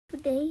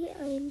Today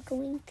I'm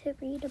going to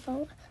read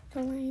about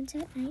The Lions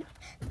at Night,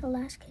 The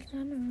Last Kids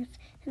on Earth,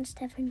 and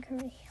Stephen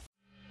Curry.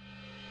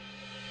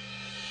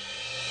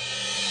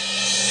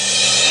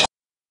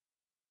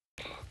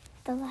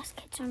 The Last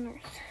Kids on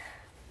Earth.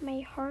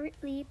 My heart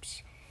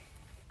leaps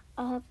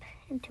up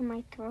into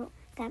my throat.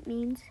 That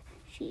means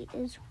she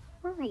is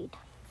worried.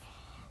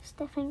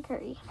 Stephen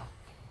Curry.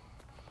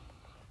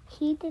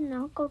 He did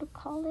not go to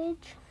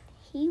college.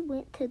 He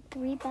went to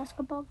 3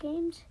 basketball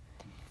games.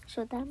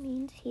 So that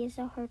means he is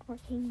a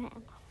hardworking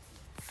man.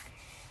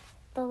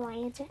 The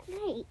Lions at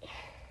Night.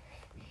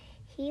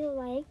 He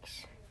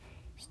likes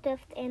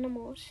stuffed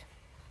animals.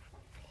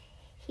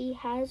 He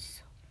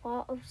has a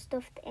lot of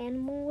stuffed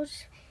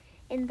animals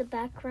in the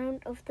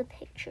background of the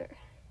picture.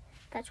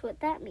 That's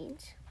what that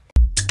means.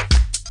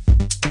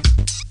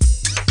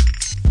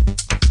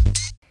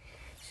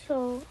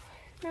 So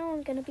now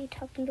I'm going to be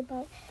talking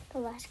about The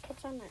Last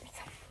Kids on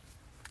Earth.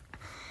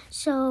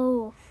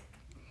 So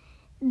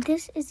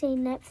this is a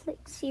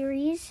Netflix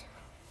series.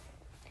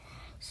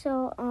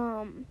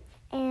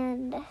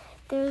 And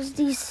there's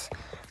these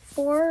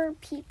 4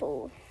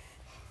 people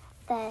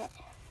that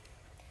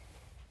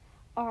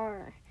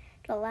are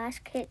the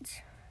last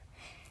kids,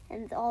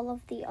 and all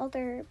of the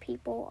other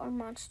people are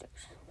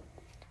monsters.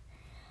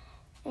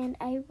 And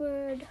I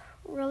would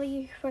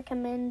really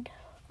recommend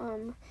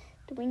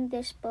doing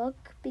this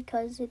book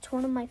because it's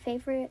one of my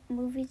favorite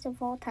movies of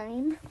all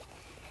time.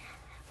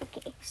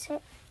 Okay,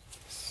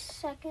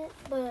 second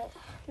but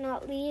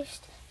not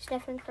least,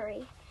 Stephen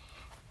Curry.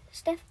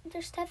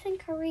 The Stephen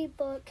Curry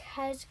book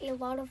has a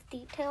lot of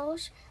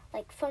details,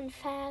 like fun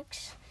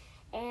facts,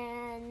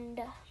 and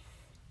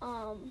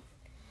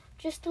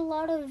just a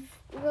lot of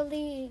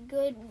really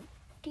good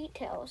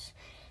details.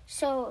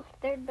 So,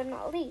 third but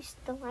not least,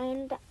 The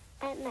Lion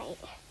at Night.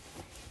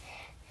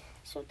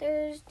 So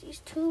there's these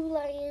 2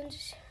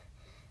 lions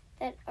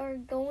that are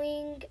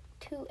going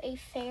to a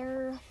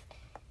fair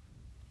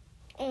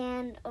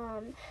and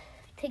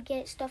to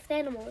get stuffed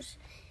animals,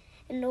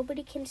 and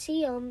nobody can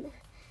see them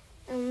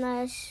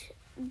unless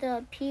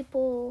the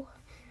people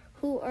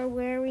who are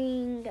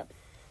wearing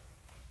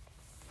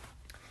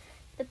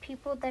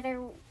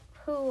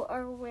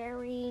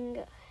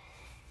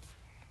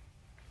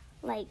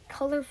like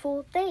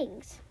colorful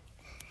things.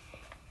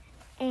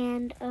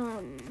 And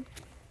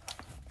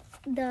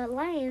the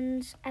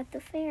lions at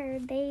the fair,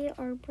 they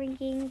are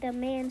bringing the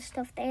man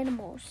stuffed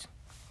animals.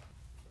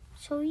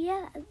 So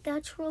yeah,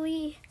 that's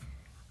really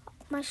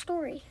my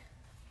story.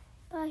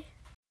 Bye.